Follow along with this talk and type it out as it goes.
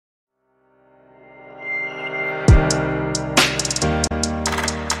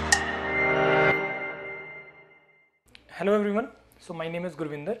Hello everyone. So my name is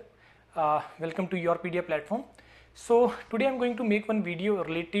Gurvinder. Welcome to YourPedia platform. So today I'm going to make one video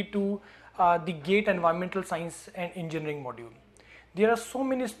related to the GATE Environmental Science and Engineering module. There are so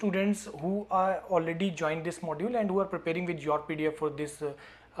many students who are already joined this module and who are preparing with YourPedia for this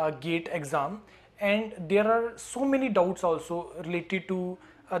GATE exam, and there are so many doubts also related to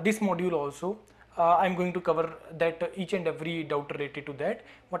this module also. I'm going to cover that each and every doubt related to that,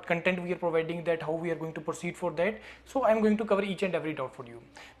 what content we are providing, that how we are going to proceed for that. So I'm going to cover each and every doubt for you,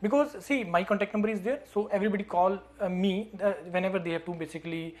 because see, my contact number is there, so everybody call me whenever they have to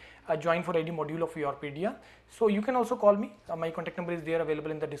basically join for any module of YourPedia. So you can also call me. My contact number is there,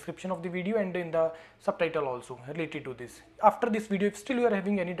 available in the description of the video and in the subtitle also related to this. After this video, if still you are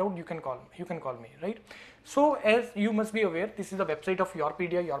having any doubt, you can call me, right? So as you must be aware, this is the website of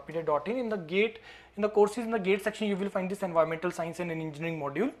YourPedia, yourpedia.in. In the courses, in the GATE section, you will find this environmental science and engineering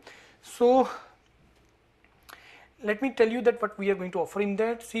module. So let me tell you that what we are going to offer in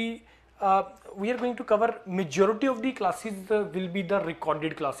that. See, we are going to cover majority of the classes will be the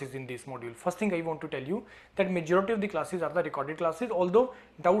recorded classes in this module. First thing I want to tell you that majority of the classes are the recorded classes, although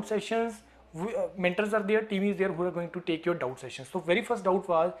doubt sessions, mentors are there, team is there who are going to take your doubt sessions. So very first doubt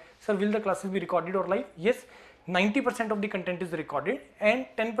was, sir, will the classes be recorded or live? Yes, 90% of the content is recorded and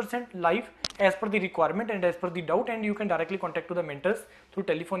 10% live as per the requirement and as per the doubt, and you can directly contact to the mentors through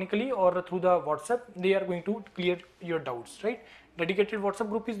telephonically or through the WhatsApp. They are going to clear your doubts, right? Dedicated WhatsApp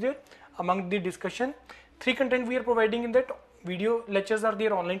group is there. Among the discussion, 3 content we are providing in that. Video lectures are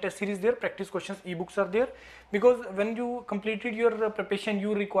there, online test series there, practice questions, ebooks are there, because when you completed your preparation,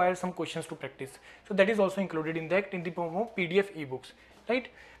 you require some questions to practice. So that is also included in that, in the form of PDF ebooks, right?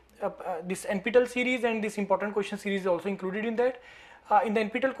 This NPTEL series and this important question series is also included in that. In the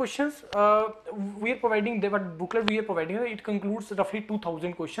NPTEL questions, we are providing, what booklet we are providing, it concludes roughly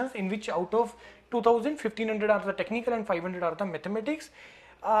 2000 questions, in which out of 2000, 1500 are the technical and 500 are the mathematics.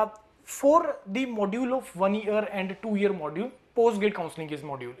 For the module of 1 year and 2 year module, post-GATE counseling is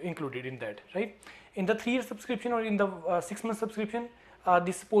module included in that, right? In the 3 year subscription or in the 6 month subscription,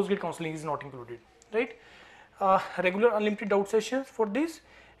 this post-GATE counseling is not included, right? Regular unlimited doubt sessions for this,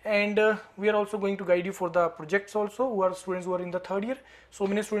 and we are also going to guide you for the projects also, who are students who are in the 3rd year. So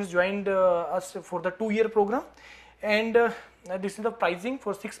many students joined us for the 2 year program, and this is the pricing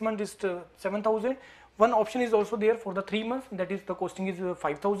for 6 months is 7,000. One option is also there for the 3 months, that is the costing is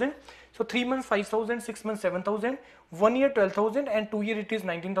 5,000. So 3 months 5,000, 6 months 7,000, 1 year 12,000, and 2 year it is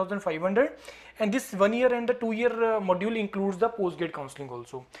 19,500. And this 1 year and the 2 year module includes the post-GATE counseling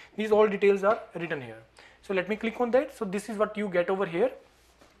also. These all details are written here. So let me click on that. So this is what you get over here.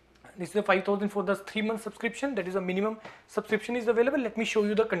 This is the 5,000 for the 3 month subscription, that is a minimum subscription is available. Let me show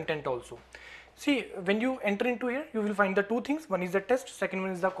you the content also. See, when you enter into here, you will find the 2 things. One is the test, second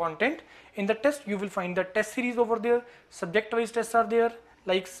one is the content. In the test, you will find the test series over there. Subject wise tests are there,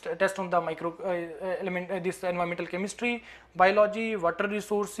 like test on the micro element, this environmental chemistry, biology, water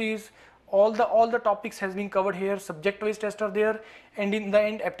resources, all the topics has been covered here. Subject wise tests are there, and in the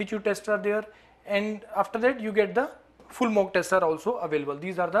end aptitude tests are there, and after that you get the full mock tests are also available.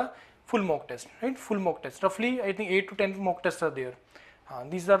 These are the full mock tests, right? Full mock tests, roughly I think 8 to 10 mock tests are there.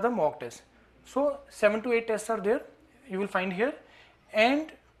 These are the mock tests. So 7 to 8 tests are there, you will find here.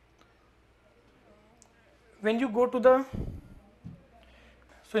 And when you go to the,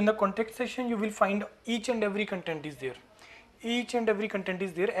 so in the content section, you will find each and every content is there. Each and every content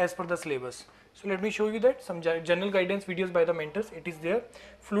is there as per the syllabus. So let me show you that. Some general guidance videos by the mentors, it is there.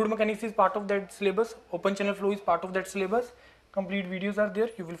 Fluid mechanics is part of that syllabus. Open channel flow is part of that syllabus. Complete videos are there.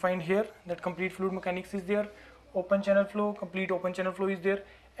 You will find here that complete fluid mechanics is there. Open channel flow, complete open channel flow is there.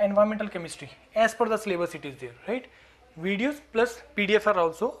 Environmental chemistry, as per the syllabus it is there, right? Videos plus PDF are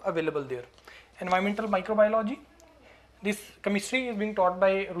also available there. Environmental microbiology, this chemistry is being taught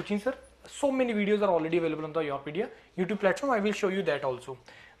by Ruchin sir. So many videos are already available on the YourPedia YouTube platform. I will show you that also.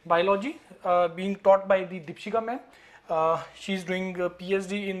 Biology being taught by the Dipshika ma'am. She is doing a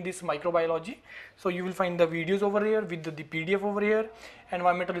PhD in this microbiology. So you will find the videos over here with the PDF over here.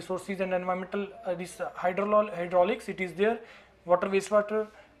 Environmental resources and environmental this hydraulics, it is there. Water, wastewater,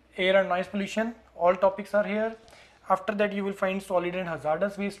 air and noise pollution, all topics are here. After that you will find solid and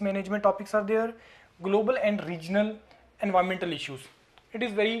hazardous waste management topics are there. Global and regional environmental issues. It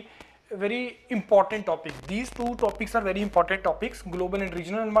is very important topic. These 2 topics are very important topics: global and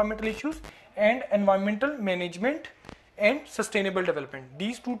regional environmental issues and environmental management and sustainable development.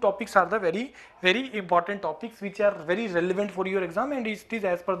 These 2 topics are the very important topics which are very relevant for your exam, and it is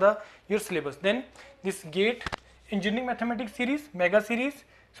as per your syllabus. Then this GATE engineering mathematics series, mega series.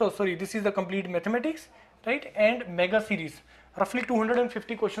 So sorry, this is the complete mathematics, right? And mega series, roughly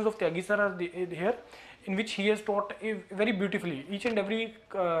 250 questions of Tyagi sir are here, in which he has taught very beautifully. Each and every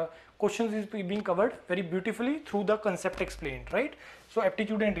questions is being covered very beautifully through the concept explained, right? So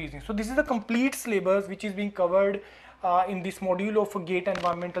aptitude and reasoning. So this is the complete syllabus which is being covered in this module of GATE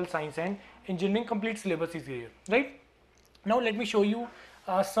Environmental Science and Engineering. Complete syllabus is here, right? Now let me show you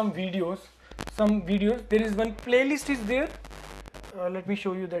some videos. There is one playlist is there. Let me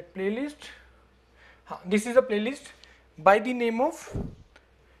show you that playlist. This is a playlist by the name of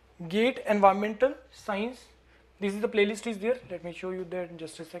GATE Environmental Science. This is the playlist is there. Let me show you that in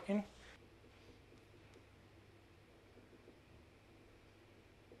just a second.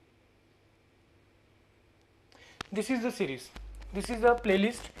 This is the series. This is the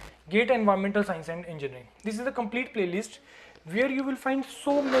playlist GATE Environmental Science and Engineering. This is the complete playlist where you will find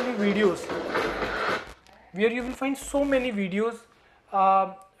so many videos.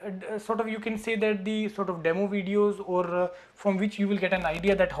 Sort of you can say that the sort of demo videos, or from which you will get an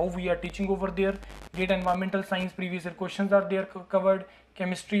idea that how we are teaching over there. GATE Environmental Science previous year questions are there covered.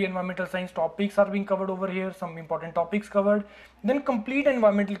 Chemistry, environmental science topics are being covered over here. Some important topics covered. Then complete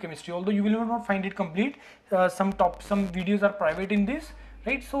environmental chemistry. Although you will not find it complete, some videos are private in this,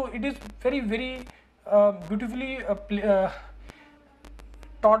 right? So it is very beautifully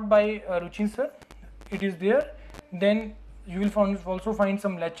taught by Ruchin sir. It is there. Then you will also find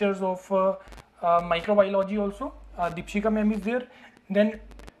some lectures of microbiology also. Deepshika ma'am is there. Then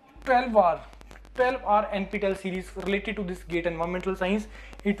 12-hour NPTEL series related to this GATE Environmental Science,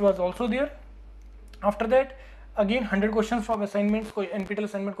 it was also there. After that, again 100 questions from assignments, NPTEL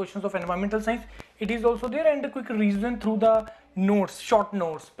assignment questions of environmental science, it is also there, and a quick revision through the notes, short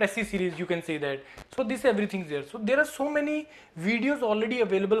notes, Prezi series, you can say that. So this everything is there. So there are so many videos already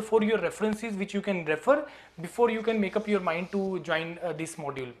available for your references which you can refer before you can make up your mind to join this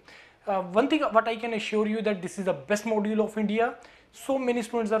module. One thing what I can assure you that this is the best module of India. So many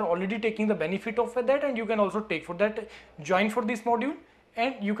students are already taking the benefit of that, and you can also take for that, join for this module,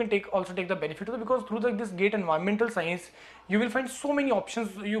 and you can also take the benefit of it, because through this GATE Environmental Science you will find so many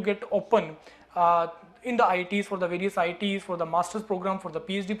options you get open in the IITs, for the various IITs, for the master's program, for the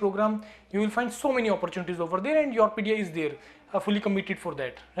PhD program. You will find so many opportunities over there, and YourPedia is there fully committed for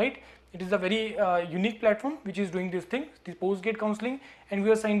that, right? It is a very unique platform which is doing this thing, the post-GATE counseling, and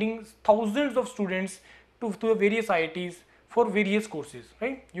we are sending thousands of students to the various IITs for various courses,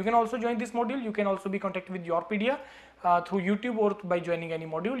 right? You can also join this module. You can also be contacted with YourPedia through YouTube, or by joining any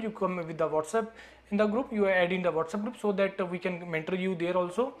module. You come with the WhatsApp in the group, you add in the WhatsApp group, so that we can mentor you there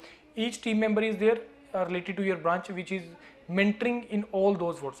also. Each team member is there related to your branch, which is mentoring in all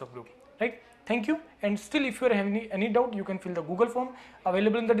those WhatsApp group, right? Thank you. And still, if you are having any doubt, you can fill the Google form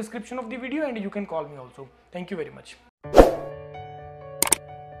available in the description of the video, and you can call me also. Thank you very much.